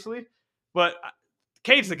 obviously, but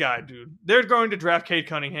Cade's the guy, dude. They're going to draft Cade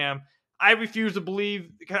Cunningham. I refuse to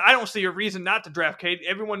believe. I don't see a reason not to draft Cade.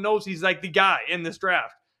 Everyone knows he's like the guy in this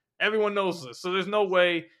draft. Everyone knows this, so there's no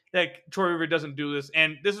way that Troy Weaver doesn't do this.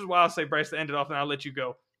 And this is why I'll say, Bryce, to end it off, and I'll let you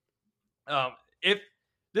go. If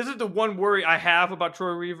this is the one worry I have about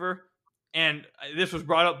Troy Weaver, and this was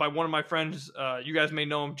brought up by one of my friends. You guys may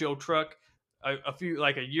know him, Joe Truck. A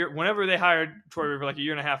year, whenever they hired Troy Weaver, like a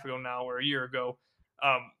year and a half ago now, or a year ago,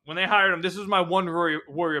 when they hired him, this was my one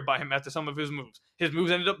worry about him after some of his moves. His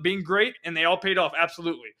moves ended up being great, and they all paid off,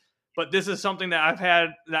 absolutely. But this is something that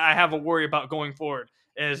I have a worry about going forward.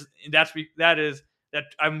 That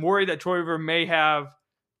I'm worried that Troy Weaver may have,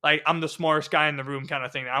 like, I'm the smartest guy in the room kind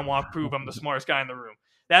of thing. I want to prove I'm the smartest guy in the room.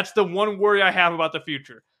 That's the one worry I have about the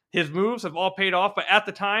future. His moves have all paid off, but at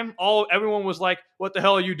the time, everyone was like, "What the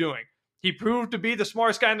hell are you doing?" He proved to be the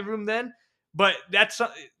smartest guy in the room then, but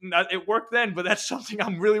it worked then. But that's something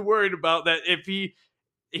I'm really worried about. That if he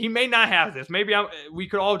may not have this, maybe we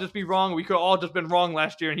could all just be wrong. We could all just been wrong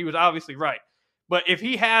last year, and he was obviously right. But if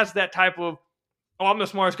he has that type of, I'm the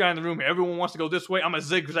smartest guy in the room here. Everyone wants to go this way. I'm going to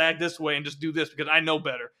zigzag this way and just do this because I know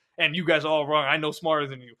better. And you guys are all wrong. I know smarter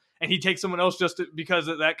than you. And he takes someone else because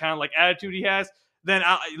of that kind of like attitude he has. Then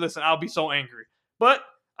I'll be so angry. But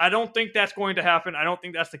I don't think that's going to happen. I don't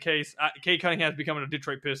think that's the case. Cade Cunningham's becoming a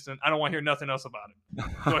Detroit Piston. I don't want to hear nothing else about it.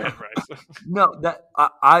 Go ahead, Bryce. No,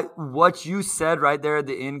 what you said right there at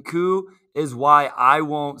the end, Koo, is why I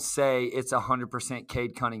won't say it's 100%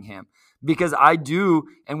 Cade Cunningham. Because I do,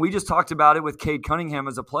 and we just talked about it with Cade Cunningham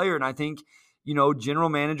as a player, and I think, general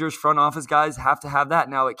managers, front office guys have to have that.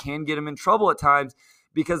 Now, it can get them in trouble at times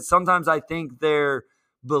because sometimes I think their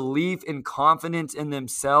belief and confidence in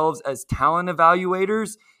themselves as talent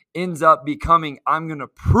evaluators ends up becoming, I'm going to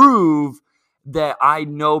prove that I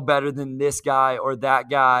know better than this guy or that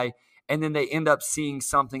guy, and then they end up seeing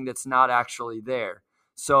something that's not actually there.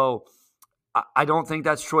 So I don't think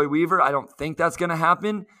that's Troy Weaver. I don't think that's going to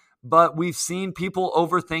happen, but we've seen people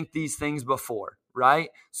overthink these things before, right?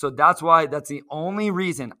 So that's the only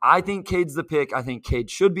reason I think Cade's the pick. I think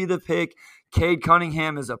Cade should be the pick. Cade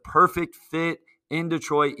Cunningham is a perfect fit in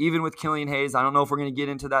Detroit, even with Killian Hayes. I don't know if we're going to get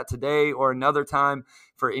into that today or another time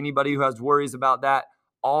for anybody who has worries about that.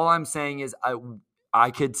 All I'm saying is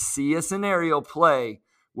I could see a scenario play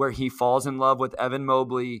where he falls in love with Evan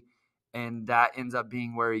Mobley and that ends up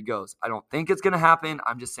being where he goes. I don't think it's going to happen.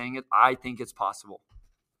 I'm just saying it. I think it's possible.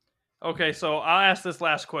 Okay, so I'll ask this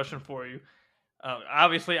last question for you.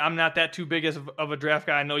 Obviously, I'm not that too big of a draft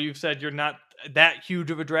guy. I know you've said you're not that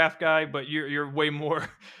huge of a draft guy, but you're way more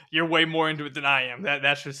into it than I am.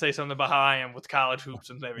 That should say something about how I am with college hoops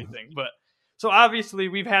and everything. But so obviously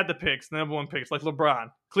we've had the picks, the number one picks, like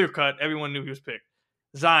LeBron, clear cut. Everyone knew he was picked.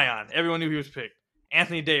 Zion, everyone knew he was picked.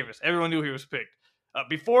 Anthony Davis, everyone knew he was picked.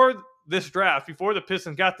 Before this draft, before the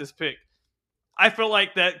Pistons got this pick, I felt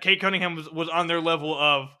like that Cade Cunningham was on their level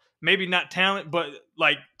of maybe not talent, but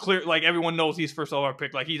like clear, like everyone knows he's first overall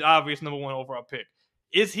pick. Like he's obvious number one overall pick.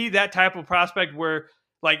 Is he that type of prospect where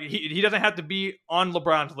like he doesn't have to be on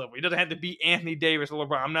LeBron's level? He doesn't have to be Anthony Davis or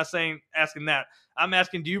LeBron. I'm not asking that. I'm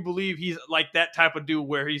asking, do you believe he's like that type of dude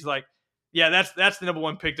where he's like, yeah, that's the number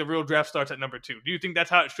one pick. The real draft starts at number 2. Do you think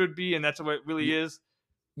that's how it should be and that's what it really is?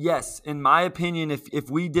 Yes. In my opinion,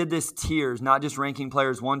 if we did this tiers, not just ranking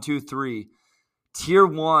players 1, 2, 3, tier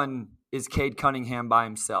 1 is Cade Cunningham by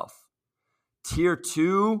himself. Tier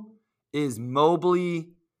 2 is Mobley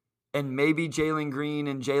and maybe Jalen Green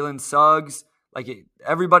and Jalen Suggs.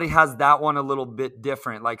 Everybody has that one a little bit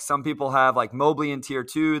different. Like some people have like Mobley in tier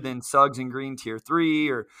 2, then Suggs and Green tier 3,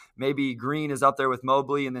 or maybe Green is up there with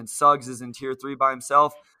Mobley and then Suggs is in tier 3 by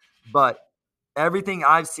himself. But everything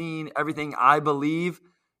I've seen, everything I believe,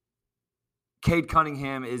 Cade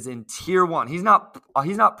Cunningham is in tier 1. He's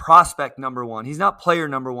not prospect number 1. He's not player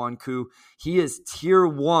number 1, Koo. He is tier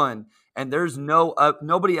 1, and there's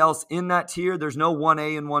nobody else in that tier. There's no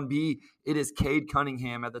 1A and 1B. It is Cade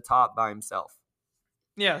Cunningham at the top by himself.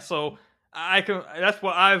 Yeah, so that's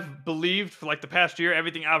what I've believed for like the past year.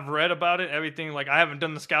 Everything I've read about it, everything, like I haven't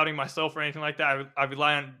done the scouting myself or anything like that. I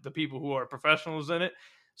rely on the people who are professionals in it.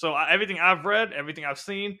 So everything I've read, everything I've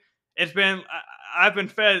seen, I've been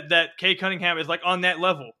fed that Cade Cunningham is like on that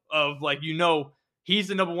level of like, he's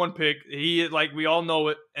the number one pick. He is like, we all know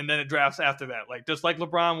it. And then it drafts after that. Like just like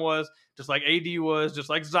LeBron was, just like AD was, just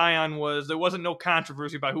like Zion was, there wasn't no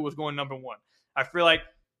controversy about who was going number 1. I feel like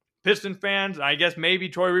Piston fans, I guess maybe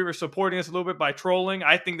Troy Weaver supporting us a little bit by trolling.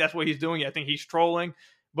 I think that's what he's doing. I think he's trolling,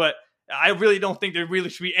 but I really don't think there really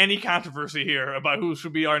should be any controversy here about who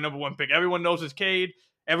should be our number 1 pick. Everyone knows it's Cade.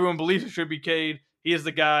 Everyone believes it should be Cade. He is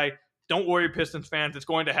the guy. Don't worry, Pistons fans. It's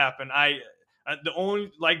going to happen. The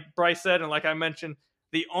only, like Bryce said, and like I mentioned,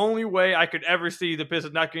 the only way I could ever see the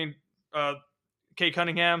Pistons not getting Cade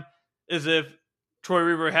Cunningham is if Troy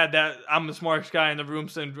Weaver had that I'm the smartest guy in the room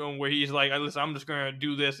syndrome where he's like, listen, I'm just going to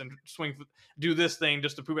do this and do this thing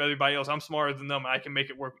just to prove everybody else I'm smarter than them and I can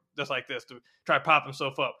make it work just like this to try to pop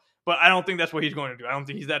himself up. But I don't think that's what he's going to do. I don't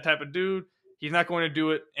think he's that type of dude. He's not going to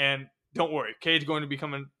do it. And don't worry, Cade's going to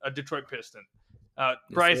become a Detroit Piston.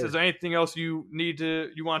 Bryce, yes, is there anything else you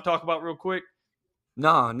want to talk about real quick?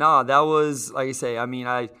 No, that was, like I say, I mean,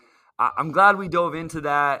 I'm glad we dove into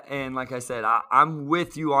that, and like I said, I'm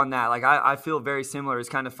with you on that. Like I feel very similar. It's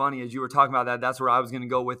kind of funny as you were talking about that. That's where I was going to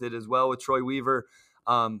go with it as well with Troy Weaver.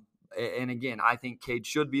 And again, I think Cade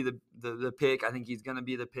should be the pick. I think he's going to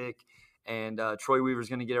be the pick, and Troy Weaver's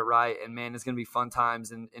going to get it right. And man, it's going to be fun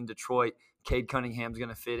times in Detroit. Cade Cunningham's going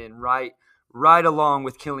to fit in right along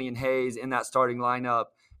with Killian Hayes in that starting lineup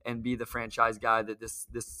and be the franchise guy that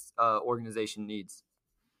this organization needs.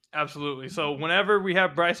 Absolutely. So whenever we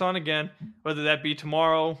have Bryce on again, whether that be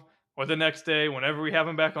tomorrow or the next day, whenever we have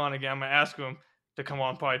him back on again, I'm going to ask him to come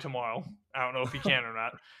on probably tomorrow. I don't know if he can or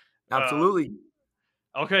not. Absolutely.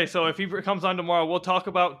 Okay, so if he comes on tomorrow, we'll talk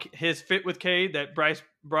about his fit with Cade that Bryce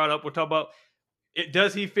brought up. We'll talk about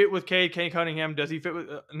does he fit with Cade Cunningham? Does he fit with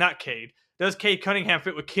not Cade? does Cade Cunningham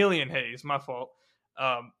fit with Killian Hayes? My fault.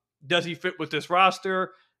 Does he fit with this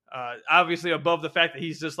roster? Obviously above the fact that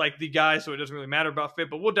he's just like the guy, so it doesn't really matter about fit,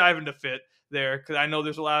 but we'll dive into fit there because I know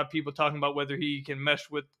there's a lot of people talking about whether he can mesh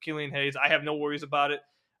with Killian Hayes. I have no worries about it.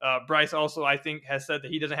 Bryce also, I think, has said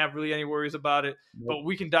that he doesn't have really any worries about it, but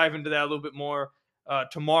we can dive into that a little bit more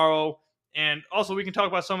tomorrow. And also we can talk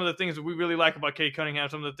about some of the things that we really like about Cade Cunningham,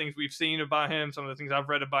 some of the things we've seen about him, some of the things I've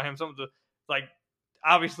read about him, some of the, like,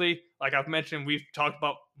 obviously, like I've mentioned, we've talked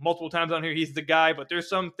about multiple times on here, he's the guy, but there's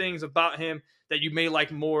some things about him that you may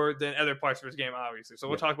like more than other parts of his game, obviously. So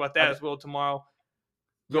we'll talk about that as well tomorrow.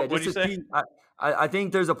 What do you say? I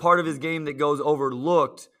think there's a part of his game that goes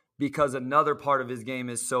overlooked because another part of his game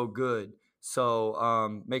is so good.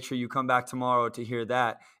 So make sure you come back tomorrow to hear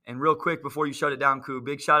that. And real quick, before you shut it down, Koo,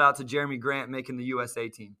 big shout out to Jeremy Grant making the USA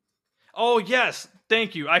team. Oh, yes.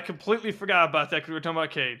 Thank you. I completely forgot about that because we were talking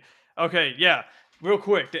about Cade. Okay, yeah. Real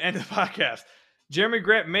quick, to end the podcast. Jeremy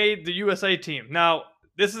Grant made the USA team. Now,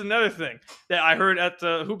 this is another thing that I heard at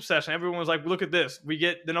the hoop session. Everyone was like, look at this. We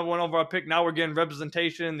get the number 1 overall pick. Now we're getting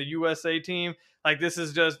representation in the USA team. Like, this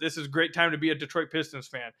is great time to be a Detroit Pistons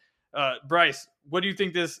fan. Bryce, what do you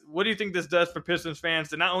think this does for Pistons fans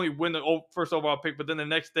to not only win the first overall pick, but then the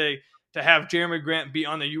next day to have Jeremy Grant be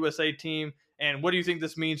on the USA team? And what do you think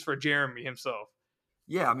this means for Jeremy himself?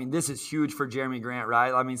 Yeah, I mean, this is huge for Jeremy Grant,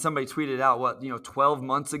 right? I mean, somebody tweeted out 12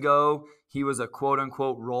 months ago, he was a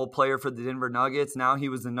quote-unquote role player for the Denver Nuggets. Now he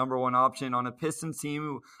was the number 1 option on a Pistons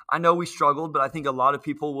team. I know we struggled, but I think a lot of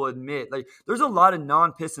people will admit, like, there's a lot of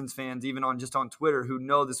non-Pistons fans, even on Twitter, who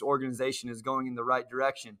know this organization is going in the right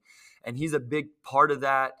direction. And he's a big part of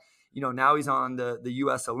that. Now he's on the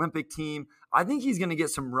U.S. Olympic team. I think he's going to get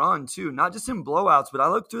some run, too, not just in blowouts, but I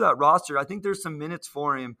look through that roster. I think there's some minutes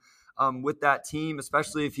for him with that team,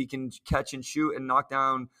 especially if he can catch and shoot and knock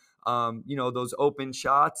down, those open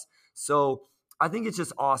shots. So I think it's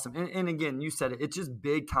just awesome. And again, you said it, it's just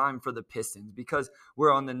big time for the Pistons because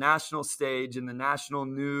we're on the national stage in the national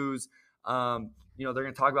news. They're going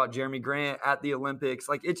to talk about Jeremy Grant at the Olympics.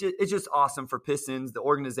 Like, it's just awesome for Pistons, the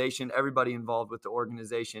organization, everybody involved with the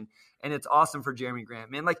organization. And it's awesome for Jeremy Grant,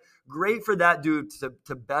 man. Like, great for that dude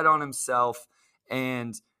to bet on himself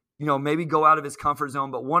and, maybe go out of his comfort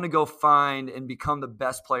zone, but want to go find and become the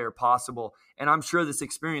best player possible. And I'm sure this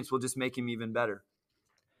experience will just make him even better.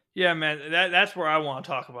 Yeah, man, that's where I want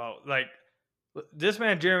to talk about. Like, this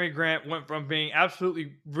man, Jeremy Grant, went from being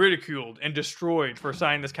absolutely ridiculed and destroyed for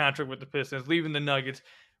signing this contract with the Pistons, leaving the Nuggets,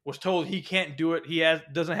 was told he can't do it,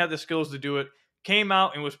 doesn't have the skills to do it, came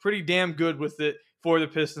out and was pretty damn good with it for the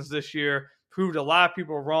Pistons this year, proved a lot of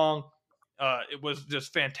people wrong. It was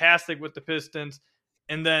just fantastic with the Pistons.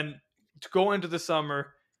 And then to go into the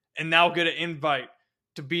summer and now get an invite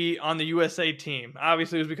to be on the USA team.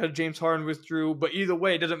 Obviously, it was because James Harden withdrew, but either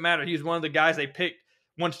way, it doesn't matter. He's one of the guys they picked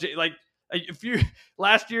once. Like, if you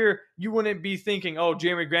last year, you wouldn't be thinking, "Oh,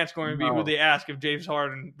 Jeremy Grant's going to be who they ask if James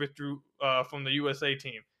Harden withdrew from the USA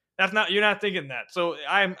team." You're not thinking that. So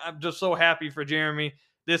I'm just so happy for Jeremy.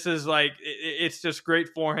 This is like it's just great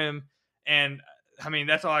for him, and I mean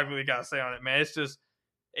that's all I really got to say on it, man. It's just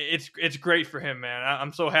it's great for him, man.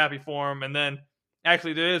 I'm so happy for him. And then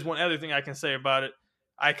actually, there is one other thing I can say about it.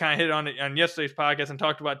 I kind of hit on it on yesterday's podcast and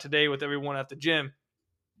talked about today with everyone at the gym.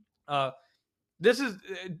 Troy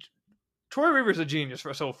Weaver's a genius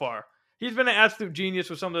for so far. He's been an absolute genius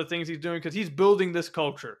with some of the things he's doing because he's building this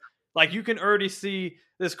culture. Like, you can already see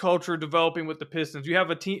this culture developing with the Pistons. You have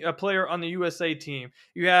a player on the USA team.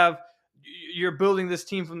 You're building this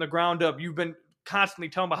team from the ground up. You've been constantly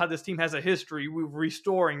telling about how this team has a history. We're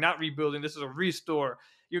restoring, not rebuilding. This is a restore.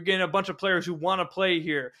 You're getting a bunch of players who want to play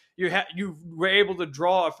here. You were able to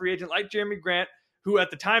draw a free agent like Jeremy Grant, who at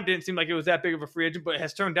the time didn't seem like it was that big of a free agent, but it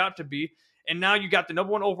has turned out to be. And now you got the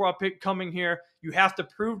number 1 overall pick coming here. You have to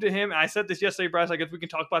prove to him. And I said this yesterday, Bryce. I guess we can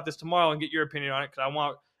talk about this tomorrow and get your opinion on it because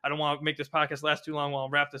I don't want to make this podcast last too long while I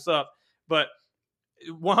wrap this up. But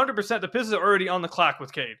 100%, the Pistons are already on the clock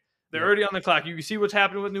with Cade. They're already on the clock. You see what's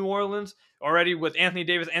happening with New Orleans already with Anthony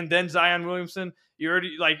Davis and then Zion Williamson. You're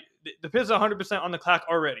already the Pistons are 100% on the clock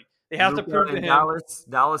already. They have to prove to him.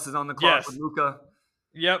 Dallas is on the clock with Luka.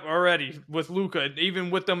 Yep, already with Luka,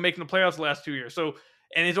 even with them making the playoffs the last 2 years. So,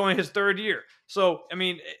 and it's only his 3rd year. So, I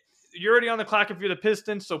mean, you're already on the clock if you're the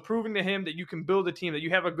Pistons. So, proving to him that you can build a team, that you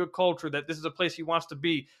have a good culture, that this is a place he wants to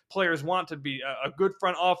be, players want to be, a good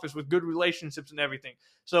front office with good relationships and everything.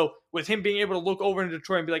 So, with him being able to look over into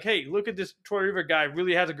Detroit and be like, hey, look at this Troy Weaver guy,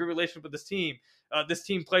 really has a good relationship with this team. This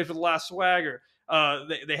team plays with a lot of swagger.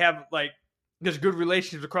 They have there's good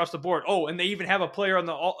relationships across the board. Oh, and they even have a player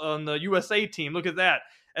on the USA team. Look at that.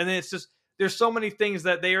 And then it's just there's so many things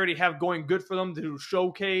that they already have going good for them to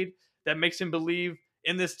show Cade that makes him believe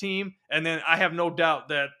in this team. And then I have no doubt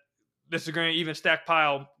that this is going to even stack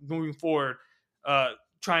pile moving forward,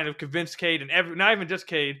 trying to convince Cade and not even just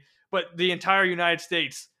Cade, but the entire United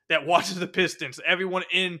States that watches the Pistons, everyone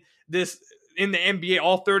in the NBA,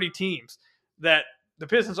 all 30 teams, that the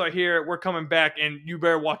Pistons are here, we're coming back, and you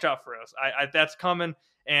better watch out for us. That's coming,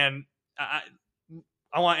 and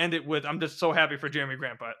I want to end it with, I'm just so happy for Jeremy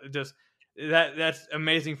Grant. Just that's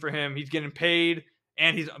amazing for him. He's getting paid,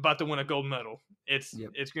 and he's about to win a gold medal. It's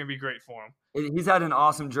going to be great for him. He's had an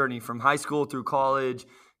awesome journey from high school through college,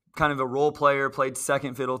 kind of a role player, played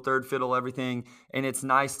second fiddle, third fiddle, everything. And it's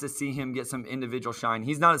nice to see him get some individual shine.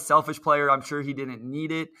 He's not a selfish player. I'm sure he didn't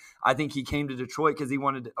need it. I think he came to Detroit because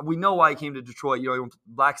we know why he came to Detroit.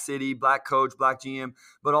 Black city, black coach, black GM.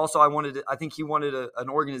 But also I think he wanted an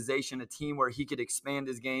organization, a team where he could expand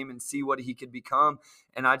his game and see what he could become.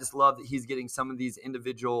 And I just love that he's getting some of these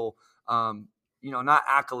individual not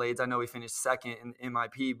accolades. I know he finished second in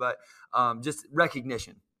MIP, but just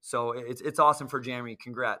recognition. So it's awesome for Jeremy.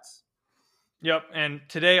 Congrats. Yep. And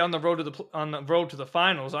today on the road to the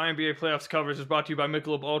finals, our NBA playoffs coverage is brought to you by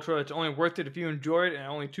Michelob Ultra. It's only worth it if you enjoy it, and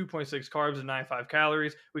only 2.6 carbs and 95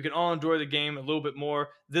 calories. We can all enjoy the game a little bit more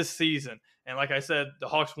this season. And like I said, the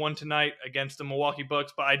Hawks won tonight against the Milwaukee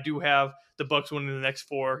Bucks, but I do have the Bucks winning the next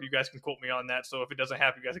 4. You guys can quote me on that. So if it doesn't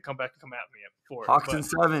happen, you guys can come back and come at me for it. Hawks in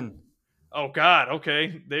 7. Oh, God.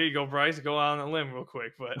 Okay. There you go, Bryce. Go out on a limb real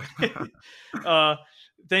quick. But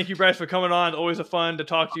thank you, Bryce, for coming on. Always a fun to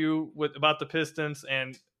talk to you about the Pistons.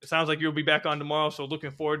 And it sounds like you'll be back on tomorrow, so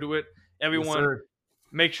looking forward to it. Everyone, yes,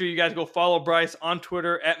 make sure you guys go follow Bryce on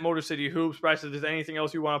Twitter at Motor City Hoops. Bryce, if there's anything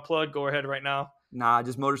else you want to plug, go ahead right now. Nah,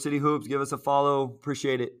 just Motor City Hoops. Give us a follow.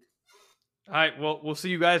 Appreciate it. All right, well, we'll see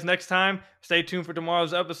you guys next time. Stay tuned for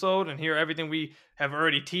tomorrow's episode and hear everything we have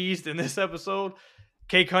already teased in this episode.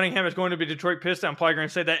 Cade Cunningham is going to be a Detroit Piston. I'm probably going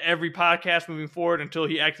to say that every podcast moving forward until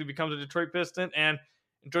he actually becomes a Detroit Piston. And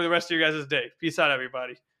enjoy the rest of your guys' day. Peace out,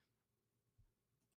 everybody.